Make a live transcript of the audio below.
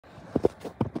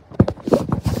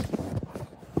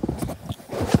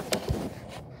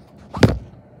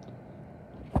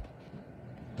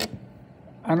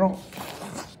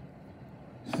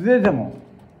素手でも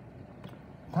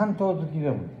担当好き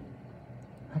でも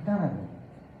刀でも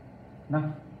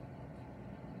な、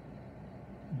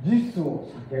実を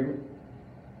避ける、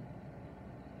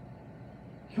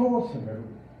表を責める、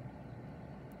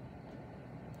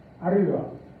あるい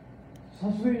は誘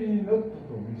いに乗ったと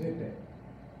見せて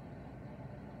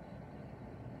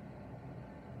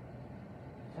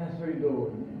誘い通り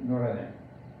に乗らない、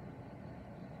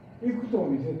行くと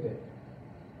見せて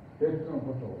別の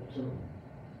ことをする、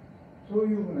そう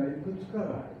いうふうないくつかがあ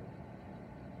る。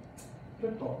ちょ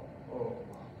っと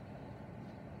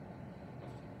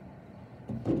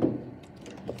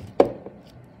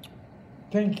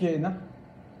典型な、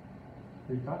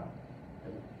いいか、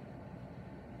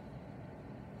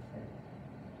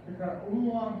それから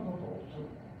思わんことをする、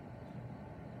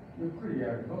ゆっくり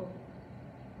やると、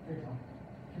いいか、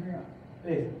君が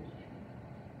A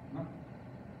な、は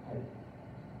い、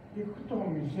行くと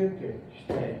見せて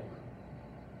下へ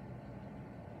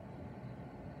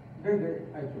行く。で、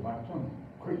相手はその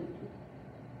来いって、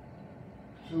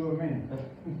普通は面だ、普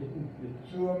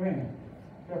通は面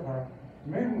だから、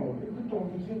面を行くと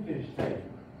見せて下へ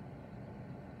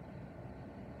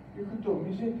行く。行くと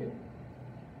見せて、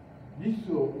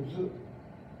実を打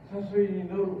つ、誘いに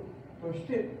乗るとし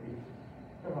ていく。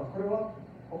だからこれは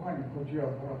他にこちらか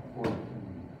らこういうふう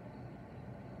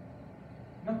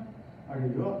にな、あ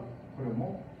るいはこれ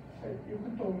も、はい、行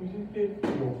くと見せて両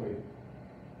方へ、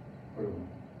これも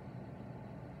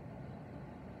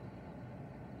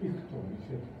行くと見せ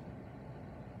て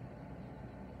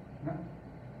な、だ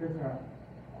から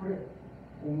これ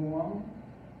思わん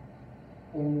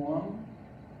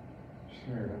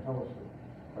締め方をする。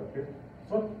こうやって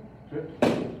そっと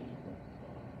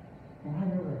もう初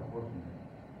めからこうする。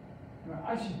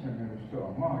足攻める人は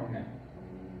まあいない。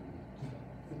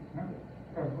だか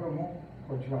らこれも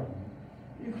こっち側に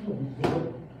行くと見せる。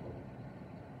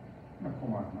困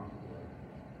るな。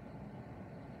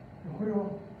これ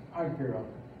を相手が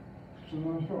普通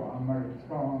の人はあんまり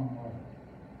使わんの。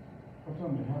ほと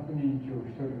んど100人中1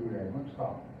人ぐらいも使う。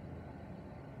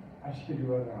足切り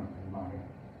技なんか今あれ。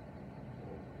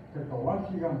それから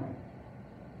脇構え。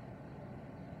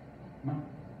な、ち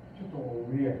ょっと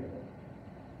上やけど、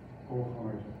こう構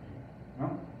えちゃって。な、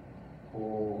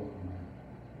こう構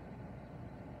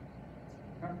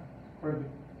える。な、これで、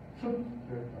スッとや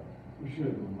ったら、後ろ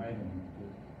でも前でも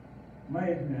前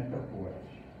にやったらこうや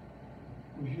し、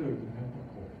後ろにやったら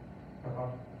こう。だから、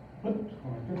ふっと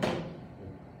構えてる。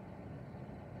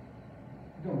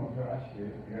でもそれ足で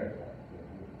入れられたら、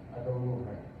あと動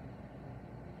かない。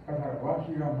だから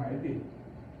脇構えで、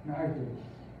相手です。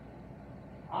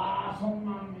ああ、そん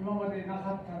なん今までな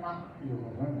かったな、いう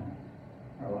ことになる。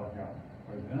脇が、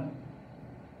これでな。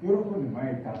喜んで前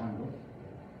へ行ったらんと。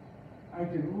相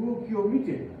手の動きを見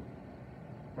て、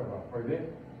だからこれ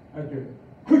で、相手、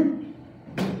クイッ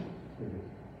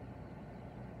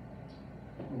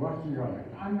脇構え、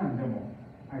あんなんでも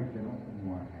相手の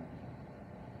思わない。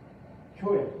今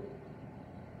日や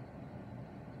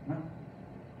な。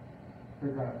そ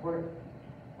れからこれ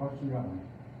脇構え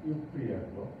ゆっくりやる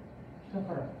と下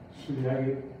からすり上げ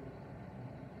る。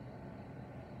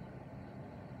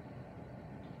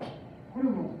これ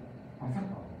もまさか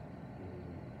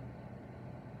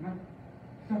な、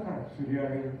下からすり上げ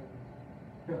る。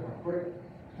だからこれ2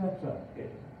つあって、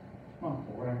まあこ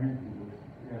こら辺にい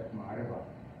るやつもあれば、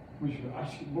むしろ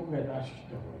僕がやったら足切っ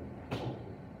た方がいい。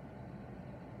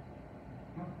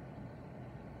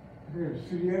で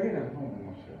すり上げないと思うん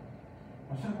ですよ。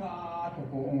まさかーと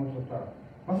こう思っとったら、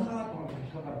まさかーと思って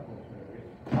下からこうするわけで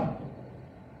す。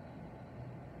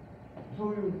そ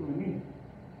ういうふうに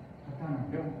刀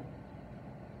でも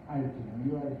相手の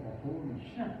言われた通りに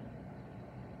しない。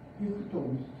行くと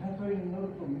誘いに乗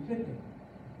ると見せて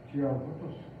違うこと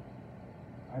をする。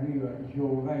あるいは意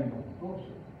表外のことを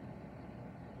する。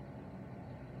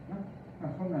そ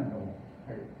んなんでも、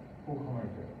はい、こう構え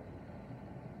てる。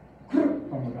くるっ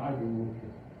と思ってある動きを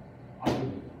後で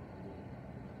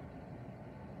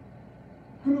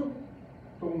くるっ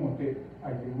と思って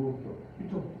相手動きを見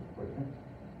とく。これね、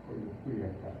こういうふうにやっ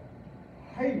たら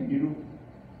はい見る、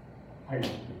はい見る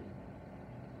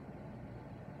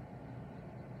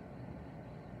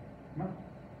な。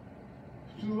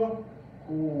普通は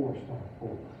こうしたらこう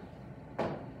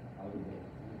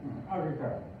上げたら、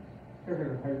だけどはい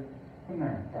こんなん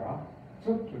やったらち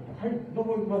ょっとはいど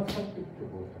こにぶつかっていってこ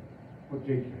うこっ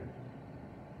ちへ来てる、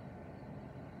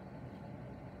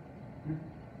ね、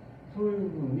そういう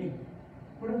ふうに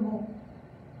これも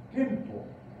テンポ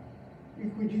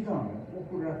行く時間を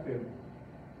遅らせる。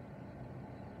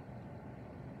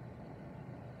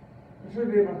それ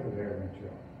でまた出会いが違う。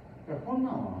だからこん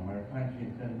なんはあんまり関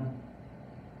心せんな。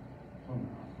そん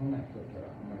な人った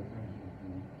らあんまり関心せ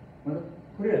ん。まだ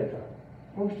これやったら、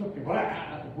こういう人ってわ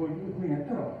ーっとこういうふうにやっ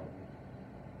たらわかる。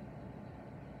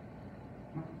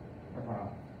だか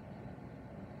ら、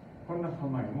こんな構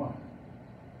えは、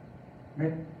め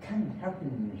ったに100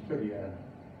人に1人やらない。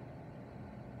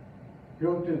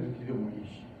両手突きでもい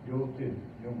いし、両手突き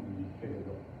でもいいけれ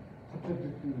ど、片手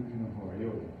突きの方が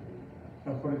用意する。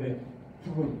だからこれで、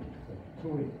すごい、す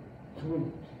ごい、すごい、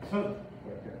スッとこう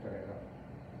やってやったらや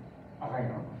ら赤いの。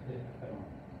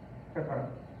だから、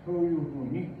そういうふう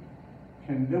に、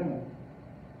剣でも、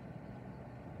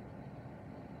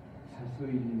誘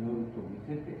いに乗ると見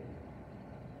せて、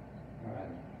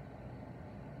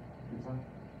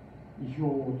意表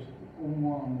をつく、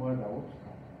思わん技を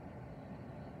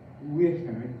使う。上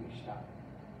攻めて下、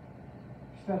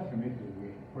下攻めて上。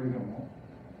これでも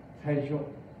最初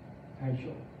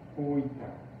こういっ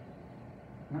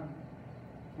たらな、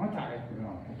またあれするの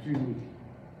は強い。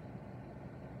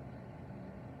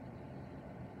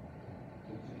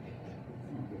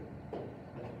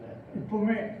一歩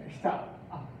目下、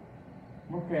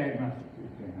もう一回やりますって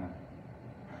言ってな。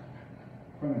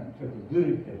これちょっとず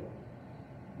るいけど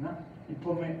な、一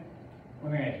歩目お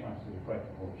願いします。こうやって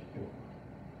こう切っておく。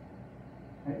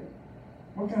はい、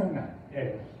もう一回ほなや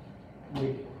ります。上。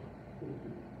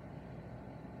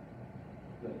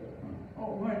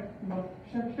お前今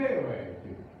下来たよやって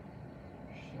る。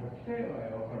下来たよや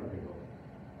わかるけど、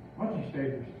また下行く必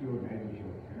要ないでしょ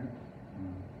うってね。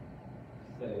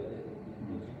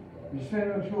実際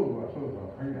の勝負はそうとは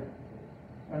限らない。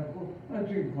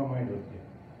次構えろって。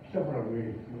下から上へ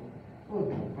行くよ。そう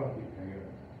でもかって言ってあげる。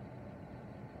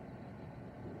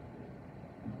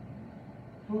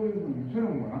そういうふうに、それ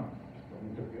もな、ちょっと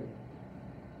見とけよ。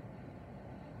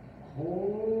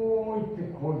こう言っ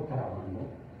て、こう言ったらあかんの。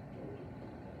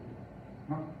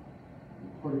な、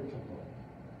これちょっと、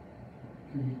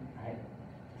次、はい。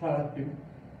下がってみ。ち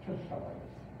ょっと下がる。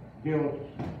出ようと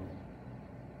して。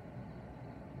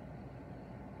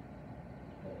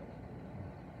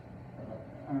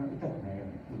痛くないよう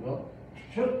にするぞ。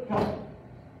ちょっと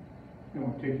で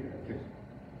も手がです。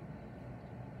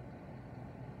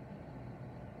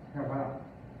だから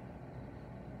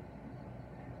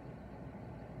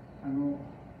同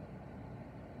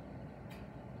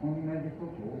じこ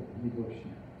とを二度しな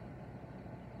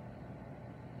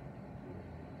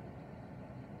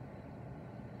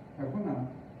い。こんな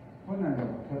んでも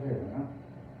例えばな、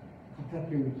片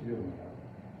手打ちでもやる。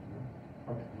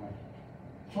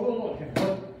そうですよ。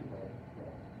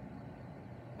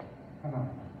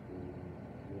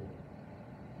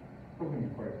特に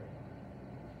これ、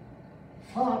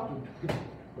さーっと作る。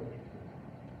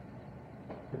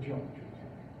こっちが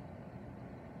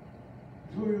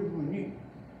そういうふうに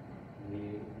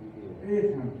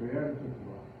A さんとやるとき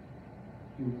は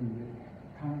自分で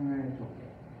考えとけ。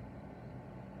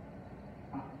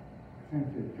先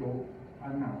生今日あ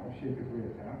んなん教えてくれ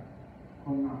たら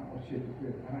こんなん教えてく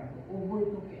れたらと覚え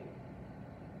とけ。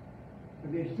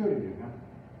で一人で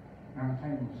何回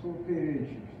も想定練習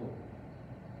しとく。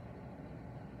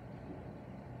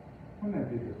こんなん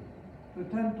出てる。それ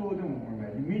担当でも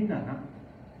同じ。みんなな。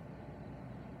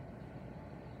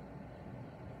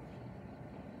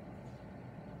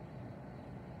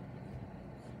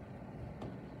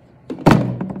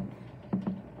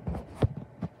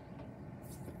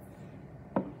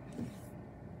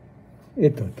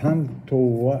担当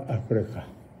はこれか。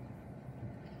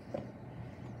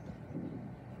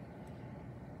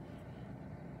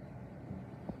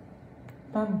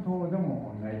担当で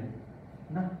も同じ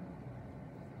な。や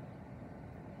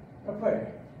っぱり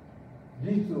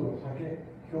実を避け、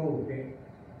表で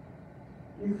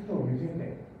行くと見せ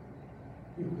て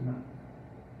行くな。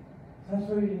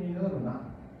誘いに乗るな。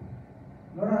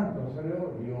乗らんとそれ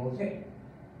を利用せ。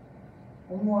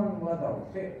思わぬ技を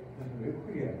せ。ゆっ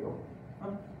くりやるよ。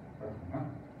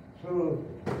それを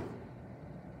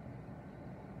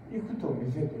行くと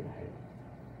見せてない。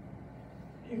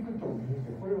行くと見せて、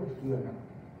これは普通やな。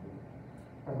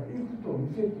だから行くと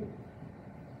見せて、行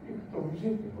くと見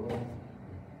せて、これは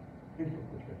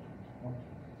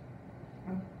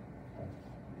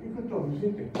行くと見せ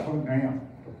て、これ何や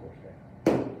とこうして。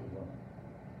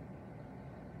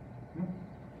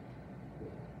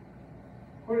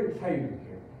これ左右で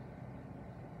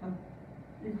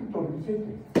行くと見せて、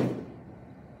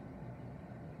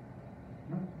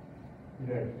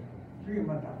次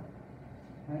また、は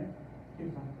い、い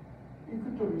いか。行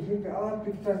くと見せて上がっ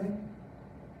てきたね。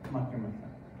待ってました。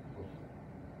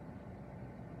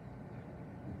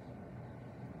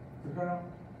それから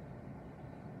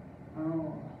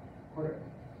これ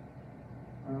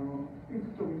行く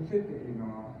とと見せていうの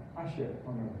は足へ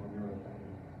このように下ろしたり、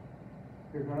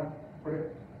それからこれ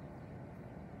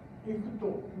行く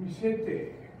と見せ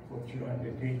てこっち側に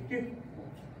出ていって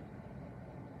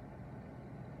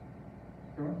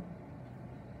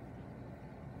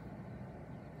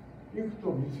行く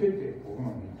と見せてここの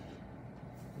3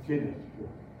つ教えないですよ。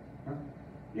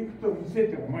行くと見せ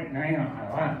てお前何や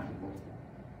あらんって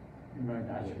今足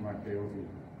回ってよ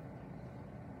く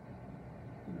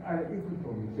あれ行く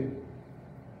と見せて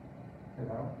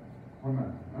だからこんなん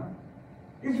だな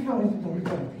行くと見せて振り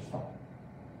返ってしたこ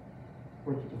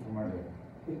れちょっと止まる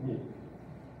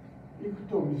行く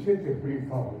と見せて振り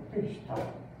返ってしたな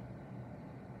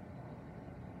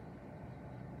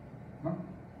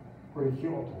これし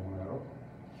ようと思うやろ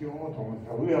しようと思っ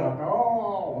たら上上がったら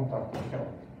思ったらこっちゃう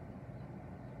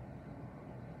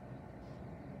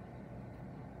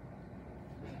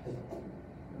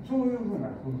そういうふうな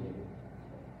風景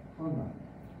そんな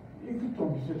行くと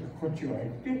見せてこっちが行っ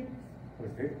てそれ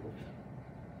でこっち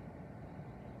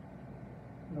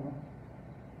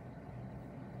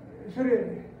それ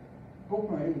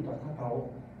僕が言った方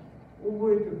を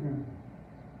覚えておくね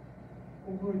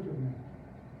覚えておくね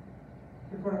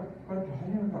それからこうやって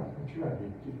初めからこっち側で行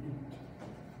って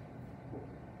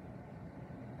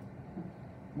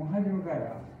もう初めか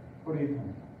らこれ行かな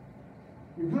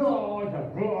いぐわーっ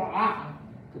とぐわーあっ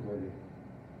ってこれで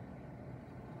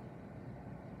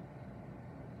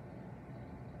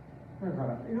だか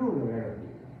らいろいろやる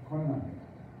こんなんで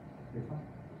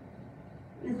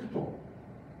行くと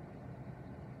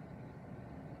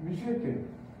見せて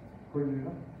これでな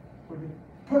これで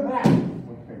パッパッと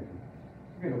こっちが行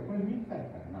くけどこれ見たい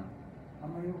からなあ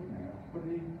んまりよくないよこれ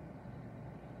でいい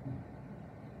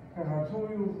だからそう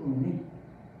いうふうに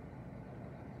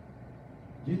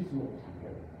実を避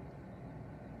ける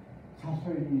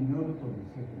誘いに乗ると見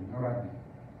せて乗らない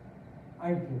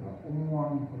相手が思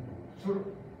わんことをす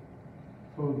る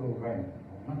想像概念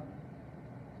だな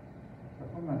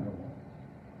こんなんでも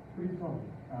振り返る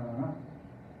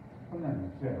こんなんでも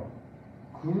そうやろ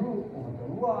来る思ったら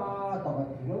うわーっと上がっ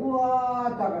てきてうわ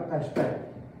ーっと上がったしたい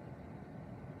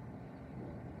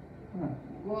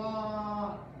う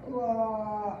わーう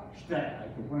わーしたいっ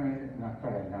てこれなった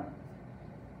らやな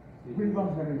振り回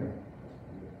されるよ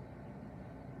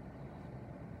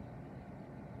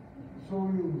そうい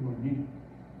うふうに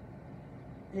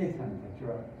A さんたち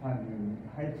は単純に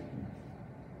はいつきまし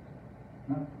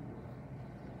たな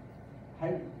は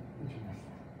い打ちまし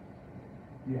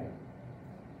たいや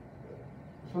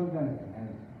そんなんじゃな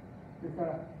いそれか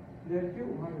ら左手を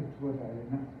まずつぼたら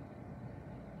な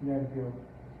左手を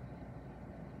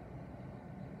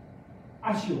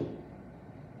足を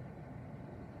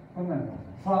こんなんだ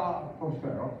さあこうした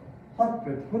やろさっ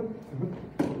てふっふっふっ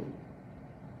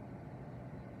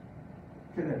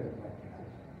手でこうやっ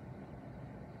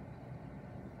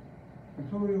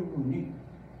てそういうふうに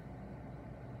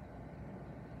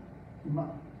今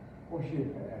教え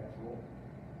たやつを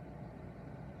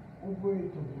覚え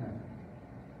ておきながら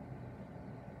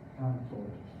担当と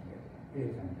して A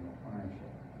さんにお話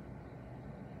を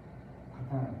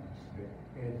刀として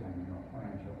A さんにお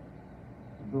話を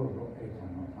どうぞ A さ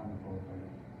んの担当と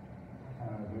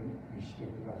必ず見せて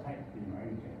くださいって今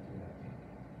言ったやつだって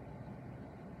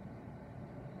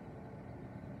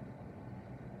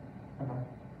だから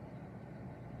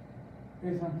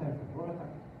A さん対策分かっ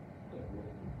た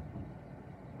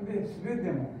で、すべ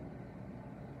ても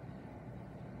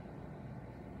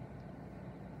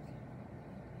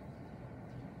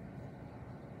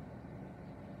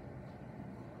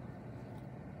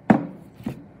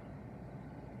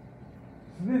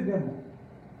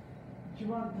一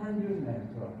番単純なや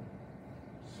つは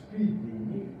スピーディー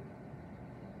に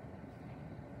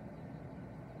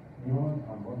2本3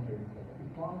本ということい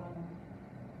っぱいあるな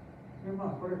でま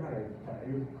あこれから言ったら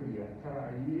ゆっくりやったら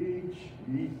1、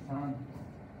2、3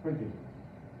これでいい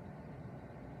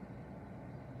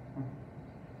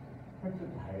これちょっ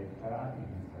と入ったらいい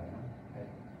んだなはい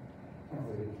こ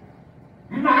れでいい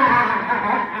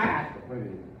これで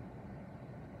い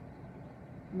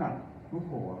いな向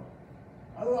こ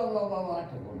うはあわわわわっ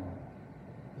てこうなる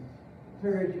そ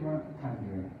れが一番単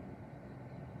純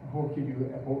ほうき流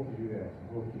やほうき流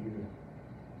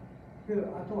け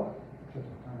どあとはちょっ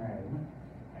と考えるね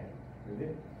はいそれ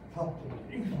でさっと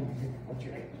いくつも見てこっち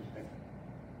がいい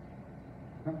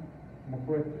なもう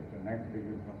こうやって何かでき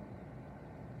るか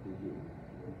できる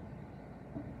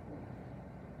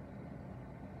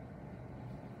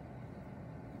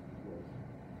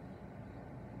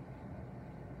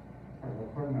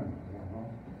これなんだけど、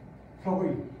そこい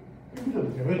くと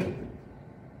ですよ、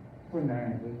これ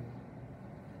何で、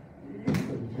いくとです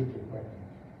よってこうやって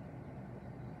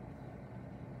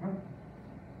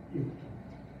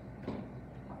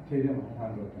手でも挟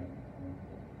んどったんや。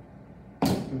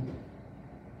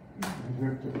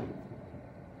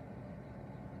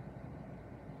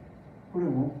これ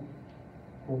も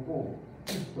ここを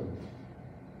ピストンです。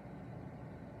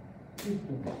ピス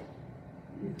トンです。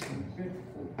ピストンでこ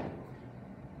う。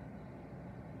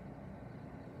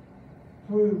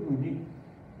そういうふうに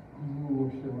工夫を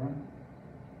してごらん。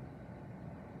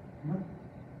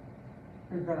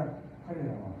それから彼ら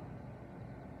は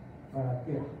ガラ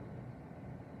テヤ、首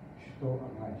都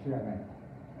知らないか、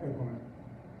ごめん、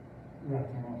裏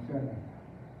手も知らないか。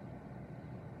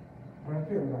ガラ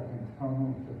テヤを裏手に使うの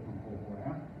も一つの方法や。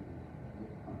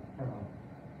だから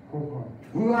こ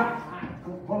ううわっ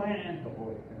ごめんとこう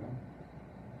やってな、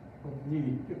握っ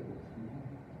てこうですね。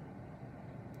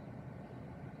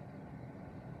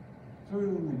そういう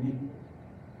ふうに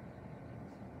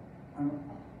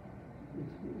いく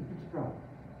つか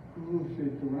工夫してい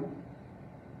くが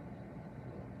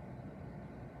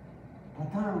パ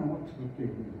ターンを作ってい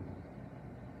くんです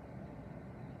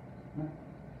ね。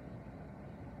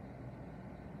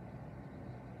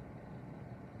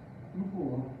向こう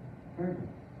は誰か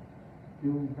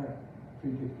自分からつ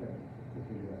いてきたり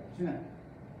はしない。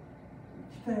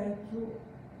来たやつをお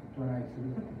唱えす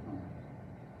るかと考える。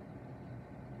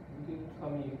つか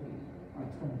みに行くんですよ。つ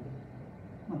かみに行く。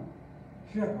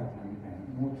白川さんみたいに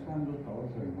もう掴んどった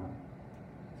遅いが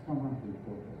掴まんとい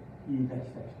こうと言い出し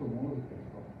た人もおるけれ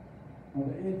ど、ま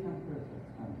だ A さんクラスは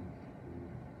掴んで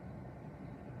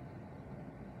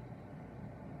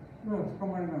る。だから掴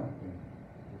まれなかったよ。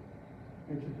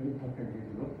ちょっと一発だけ言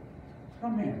うけど、掴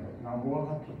めんやろ。なんぼ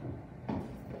分かっとったの。い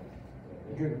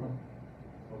けるか。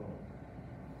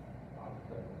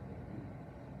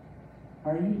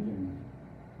いいって言うんで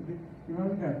す。で、今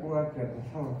みたいにこうやってやった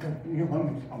ら、さあ、日本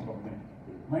の3本ね。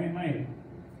前へ。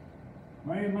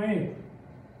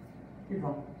いい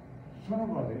か、その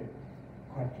場で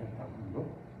こうやってやったら、今度、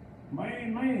前へ。で、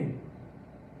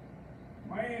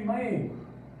これ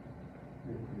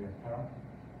やったら、1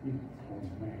本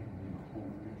目、2本目、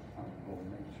3本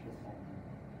目、4本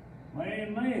目。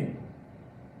前へ。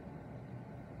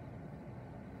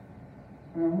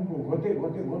向こう5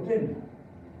点だ。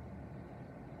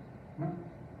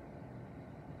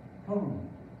多分、同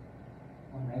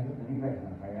じこと2回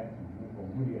3回やっても向こう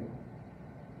無理やろ。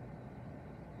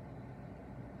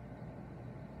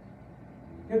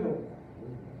けど、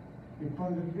一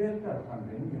本ずつやったら完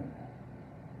全にやない。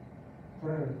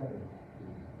取られた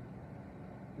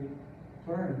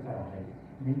らはい、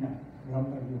みんな頑張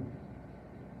るよ。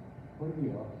これで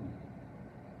よ。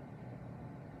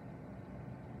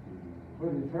こ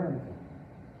れで取られたら。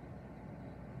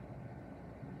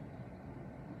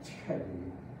力で言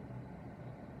う。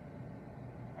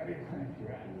あれかね違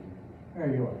う。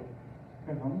弱い。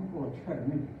だから向こうは力抜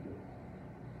いてきて。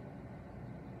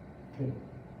けど、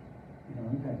今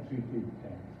みたいについていきた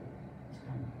いんですよ。つ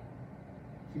かんだ。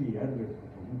次やるべきこ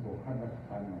とを向こう体か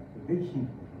かんないとできひん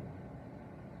ことだ。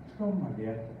つかむまで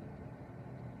やって。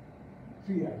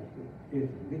次やると、でき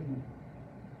ない。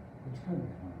つかんだ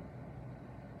から、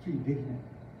次できない。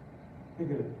だ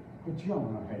けど、こっち側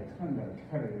もつかんだら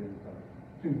力入れるから、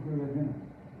次これが出ない。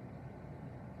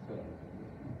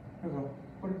だから、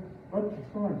これ、バッと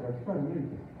掴まれたら力抜い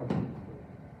て、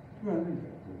力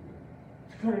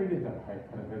入れたら、体が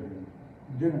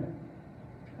出ない。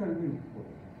力抜いて、こ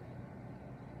う。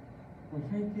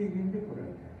最低限でこれは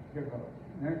だから、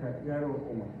何かやろうと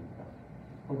思ってた。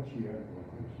こっちやると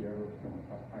か、こっちやろうと思っ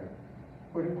た。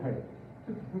これ、ちょっと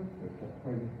ふっとやったら、こ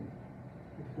れですね。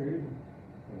力入れる。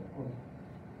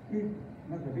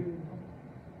なんかできるか。こ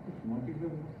っち持ってくる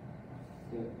か。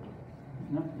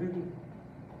なんかできる。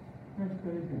やっ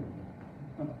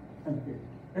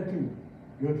てみる。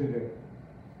両手で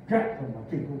ガッと持っ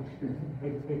ていこうとして。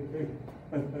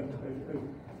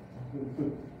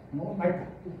もうないか。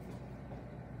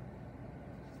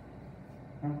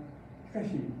しかし、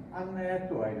あんなやつ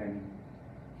と間に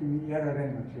君やられ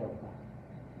るの違うか。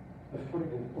これ、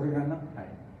俺がな、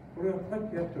俺はこうやっ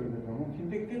てやってるけど、もう死ん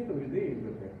でけとでいい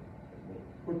ことや。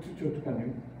こっちちょっとかね、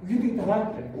受けてきた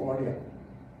わって終わりや。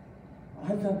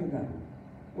外さんでいかない。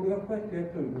俺がこうやってやっ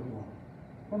てることは、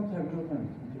この旅の中に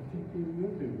ついているよ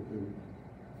ということを、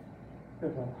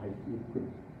だから、ゆっくり、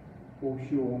こう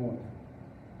しよう思う。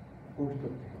こうしとっ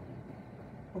て、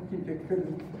こっちにできてる、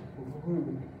こういう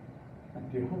こと、なん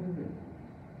ていうはずで。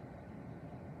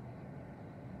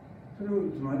それを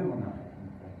いつまでもない。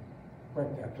こうや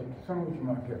ってやっとって、そのうち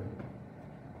も開ける。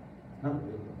なん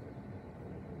で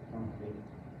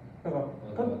だから、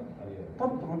パ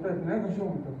ッと持ったやつ、何かしよう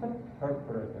思ったら、パッと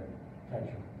こられたり、最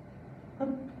初。パッ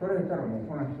とこられたら、もう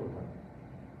この人から。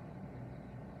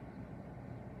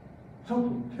ちょっと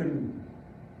蹴るんです。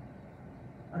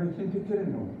れついてきて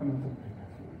るのもこのとこ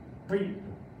ろで、はいと。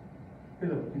け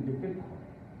ど、ついてきてた方が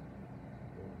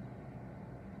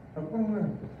いい。このぐらいの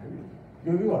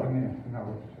余裕はあげない、なる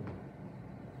ほど。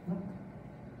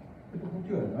こっ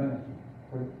ちは何ですか、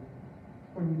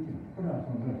これ見て、これは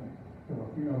そのね、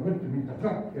今、グッと見た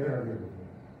ら、やられる。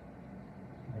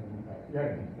やれ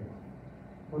へんけど、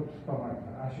こっち捕まえ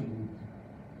たら足を見て、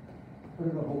こ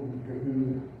れが僕の余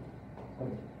裕、こ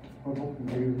れ僕の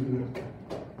余裕、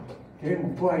手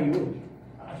も怖いように、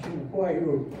足も怖いよ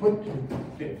うに、こっちにっ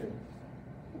て、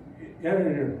やら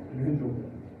れる、連続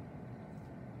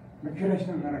で。蹴らし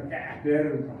たなら、ガーッとやれ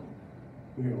るか、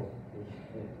上を。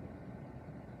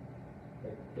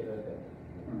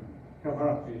だか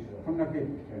ら、こんだけ言っ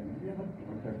て、やばって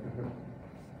思ったら、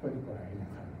これからいいのか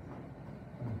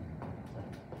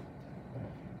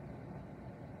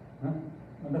な。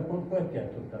まだこうやってやっ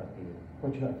とったら、こ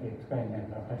っちが手使えない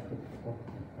から、賢くて、こうやって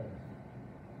使える。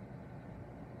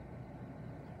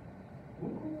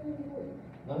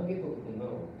投げとくな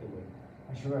のっても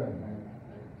足払いない。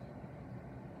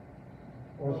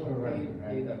オーストラリア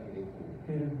ない。手だけでこう。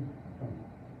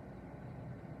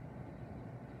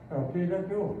手だ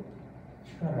けを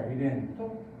力入れん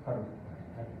と軽くなる。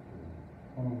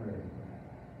このぐらい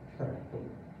力と。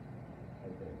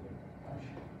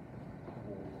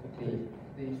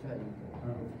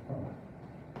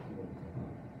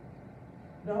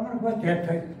で、あんまりこうやってやっ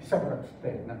たり下からつった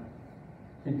よな。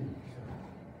け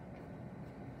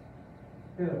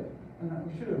ど、後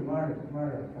ろに回られたらも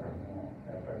う、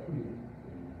やっぱり不利。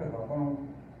だからこの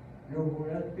両方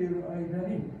やっている間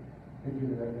に、でき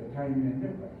るだけ対面で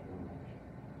こうやって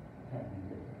対面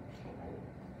で。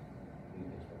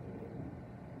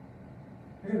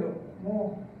だけど、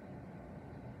も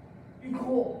う、行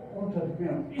こう思った時に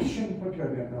は、一瞬こっちが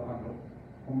出なあかんの。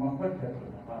ほんまこうやってやった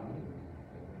らあかんの。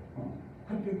こ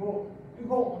うやって行こ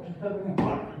うって言った時に、パ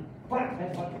ッって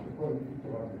こう言って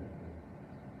終わる。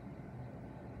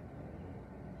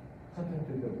片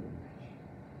手でもないし、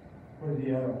これ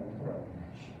でやろうも取られな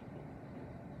いし。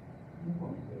向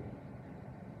こうで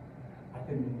当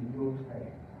て身に両使え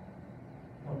へんか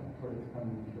ら、多分これ使う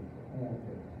のにしようと思っ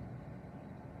てる。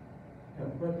こ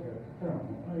うやってやったら、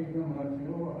もう、相手の足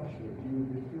を自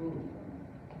由ですよ、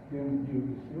自由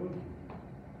ですよ。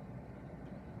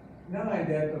長い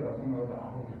間やったら、そんなこと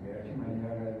アホでやしまいに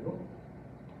やられるよ。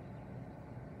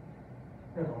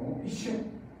だからもう一瞬、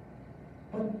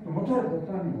パッと持たれた途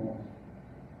端にも、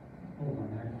そうが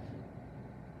ないですよ。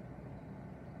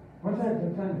持たれた途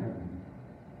端になる。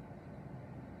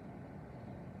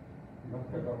だか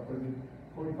らこれで、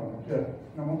こういうか持ちやる。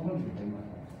生本人がいます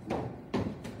から。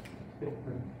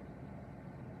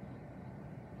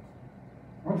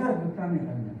持たれた途端に始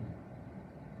める。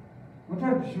持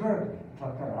たれてしばらく経った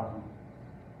らあか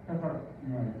ん。だから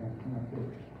今やなくなっておく。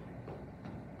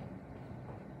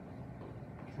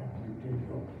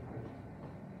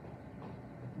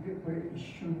で、これ一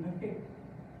瞬だけ、はい、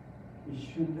力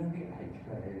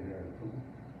入れられると、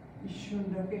一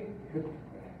瞬だけ、ひょっとこ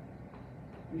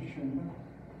れ、一瞬だ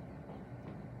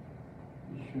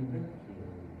け、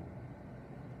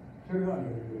それが余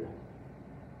裕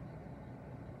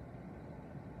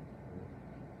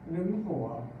だ。で、向こう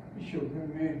は一生懸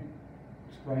命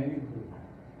使いに来るから、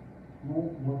もう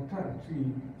持ったら次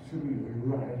すぐ余裕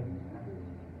があれへんねんな。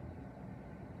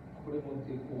これ持っ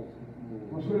てこう、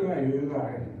もうそれが余裕があ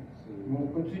れへん。もう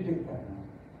こっついてきたらな。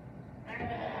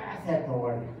さやったら終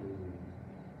わり。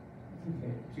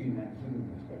次何するん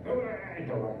ですか。うわーっ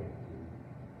て終わり。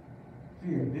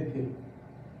次が出てる。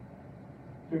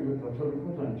ということは、取る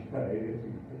ことに力入れす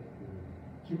ぎて、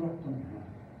決まったんやな。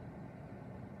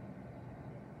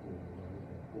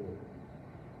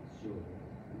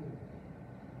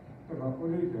だからこ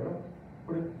れ言うたら、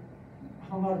これ、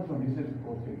はまると見せず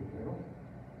こうしてるけど、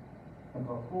だ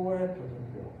からこうやった時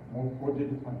は、もうこう出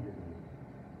てかんでくる。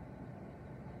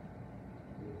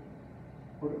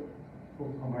これ、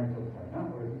こう構えとったらな、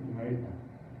これ今言った。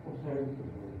押さえると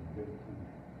ころに出てくる。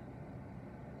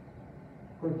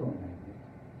これともないね。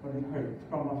これに入る、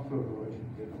捕ますと同時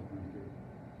に出てくる。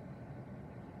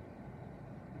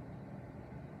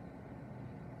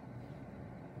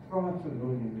捕ますと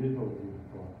同時に出てくる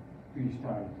と、次下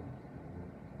あると。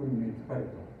これに疲れた。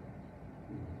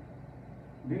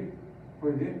で、こ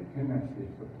れで変な姿勢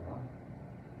しとったら、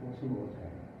こうすぐ押さ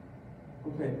える。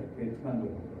押さえたら手掴んで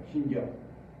ることが死んじゃう。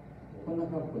こんな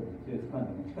格好で手掴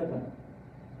んでも仕方ない。こ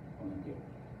の手。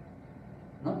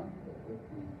な、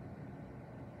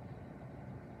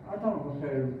頭を押さ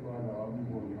える技は向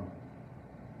こうには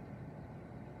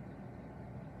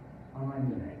甘い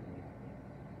んじゃない。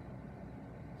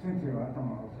先生は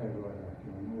頭を押さえる技が基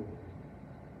本の多い。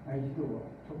相手は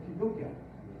時々ある。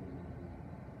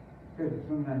けど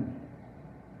そんなに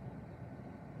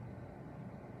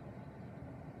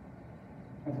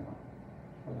だか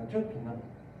らちょっとな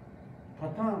パ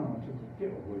ターンを作って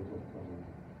覚えておく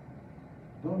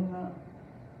とどんな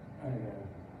あれやる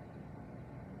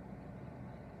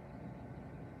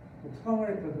掴ま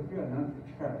れた時はなんて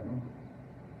力抜く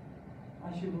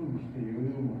足踏みして余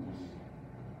裕も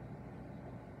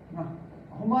なし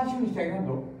ほんま足踏みしちゃいかん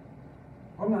ぞ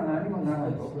こんな何もなら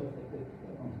んぞ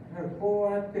こ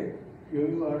うやって余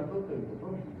裕あるぞというこ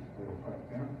とを示すこれを書い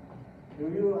てな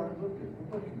余裕あるぞという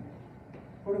ことを示す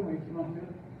これも行きますよ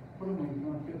これも行き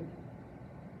ますよ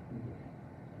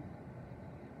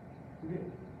で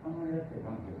あんまりやっていか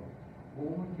んけど思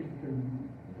いっきりしてる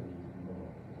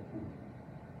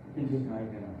現実の相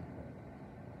手なんですか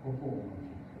らここを思い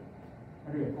っきり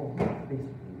あるいはこう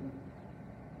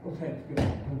押さえつける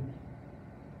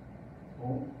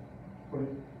これ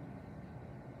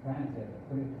何歳だ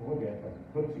これここでやったら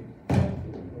どっち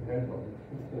やると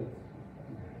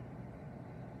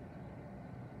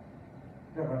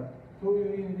だからそう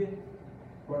いう意味で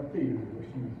こうやっていろいろ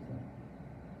示した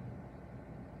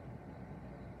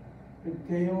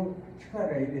手を力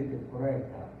入れてこらえ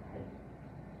たら、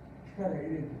力入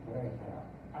れてこらえ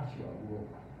たら足は動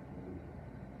くか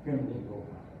手の動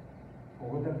くかこ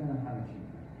こだけの話に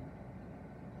なる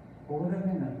ここだ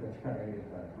けになったら力入れ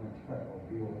たらその力を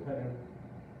利用される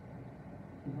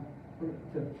これ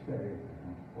ちょっと力入れて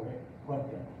これこうやっ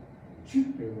てやるシ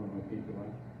ュッというものを持っていっても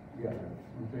いや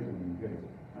それでもいいけど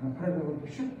体を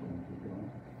シュッと持っていっても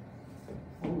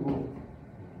動く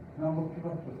何も気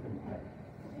張っとっても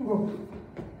動く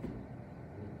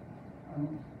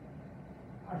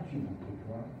足の時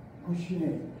は腰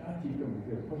ね足ともい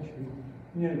けど腰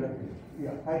ひねるだけですい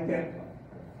や回転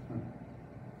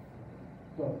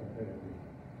そう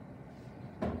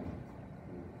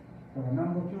だから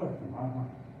何も気張っても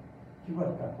気張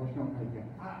ったら腰の回転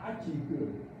あっち行くよ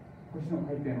り腰の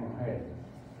回転は速いです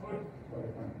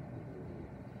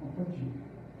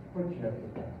こっちやって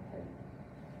たら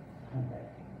反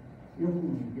対よく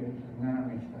見てる人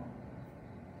斜め下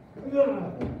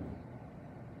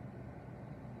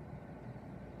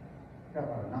だか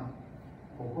らな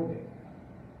ここで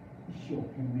一生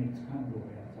懸命掴んでお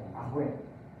るやつはアホや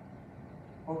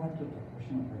分かっとったら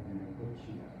腰の回転でこっち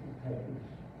やって速いで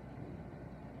す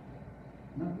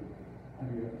なあ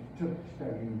るいはちょっと下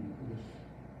気味に崩す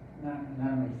斜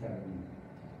め下気味に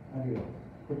あるいは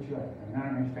こっちは斜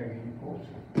め下気味にこう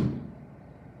する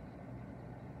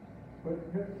これ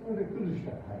で崩し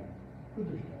たら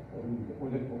崩したらこ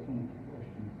れでこうして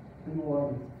でも終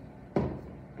わる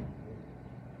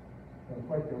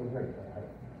こうやって押さえたら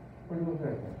これで押さ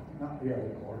えたらいや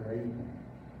いや俺がいいね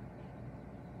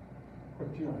こ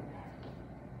っちは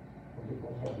これで押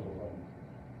さえて終わる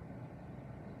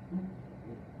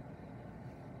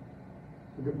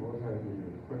でも押さえて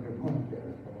るこれでボンってや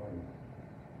ると終わり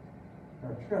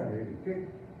だから力入れて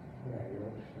これや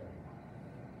ろうとしたら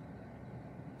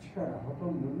力ほと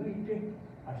んど抜いて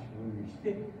足踏みし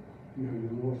て余裕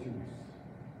を示す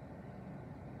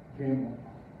手も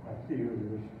こうやって余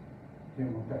裕をして手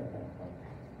もたいたいこうやっ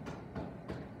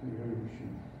て余裕を示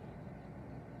す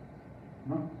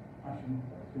足も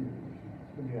こうやって余裕を示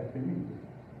すそれでやってみる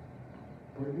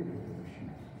これで余裕を示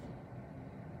す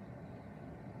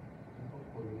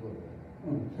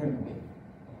最後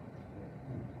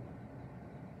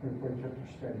これちょっと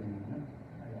下にね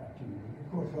あっちに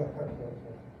こうそう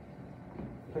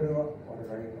それは我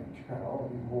々の力を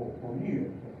方向に入れ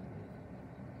る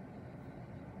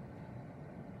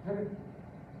それ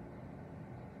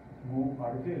もう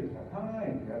ある程度考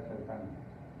えてやったら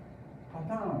パ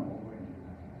ターンを覚えてく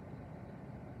だ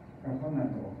さいこんなの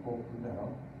をこうするだ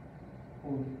ろう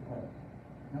こう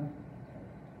な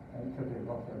例え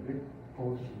ばそれで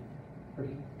こうする引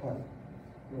っ張る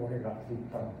俺が引っ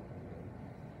張る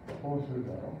こうする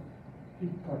だろう引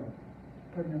っ張り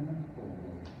ながらこ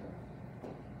うしたら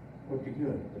こうやってきよ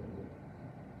うやったと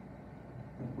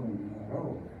ここに見ながら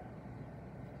覚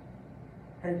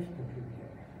えるはいちょっと休憩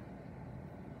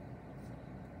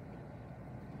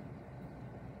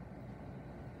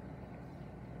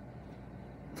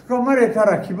掴まれた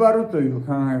ら気張るという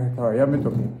考え方はやめと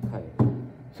け、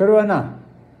それはな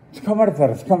掴まれた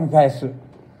ら掴み返す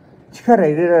力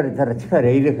入れられたら力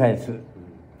入れ返す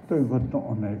ということ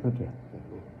と同じことや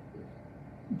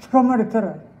掴まれた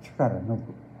ら力抜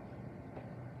く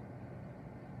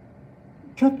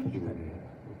ちょっと力入れる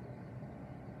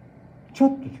ちょ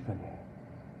っと力入れる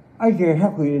相手が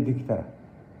100入れてきたら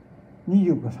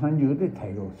20か30で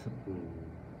対応する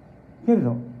けれ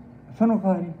どその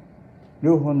代わり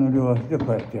両方の両足でこ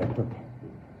うやってやっとけ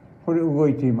これ動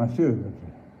いていますよいうことで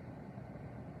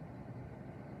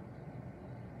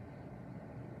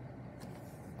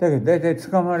だけど大体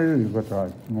掴まれるいうことは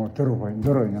もう泥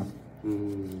いな。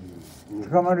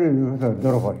掴まれるいうことは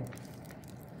泥こい。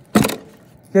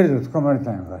けれど掴まれ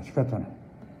たんやから仕方ない。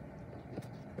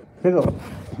けど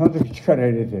その時力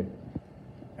入れて引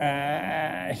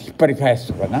っ張り返す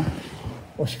とかな、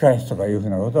押し返すとかいうふう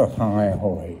なことは考えん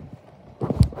方がいい。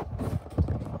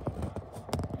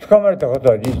掴まれたこ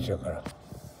とは事実だから。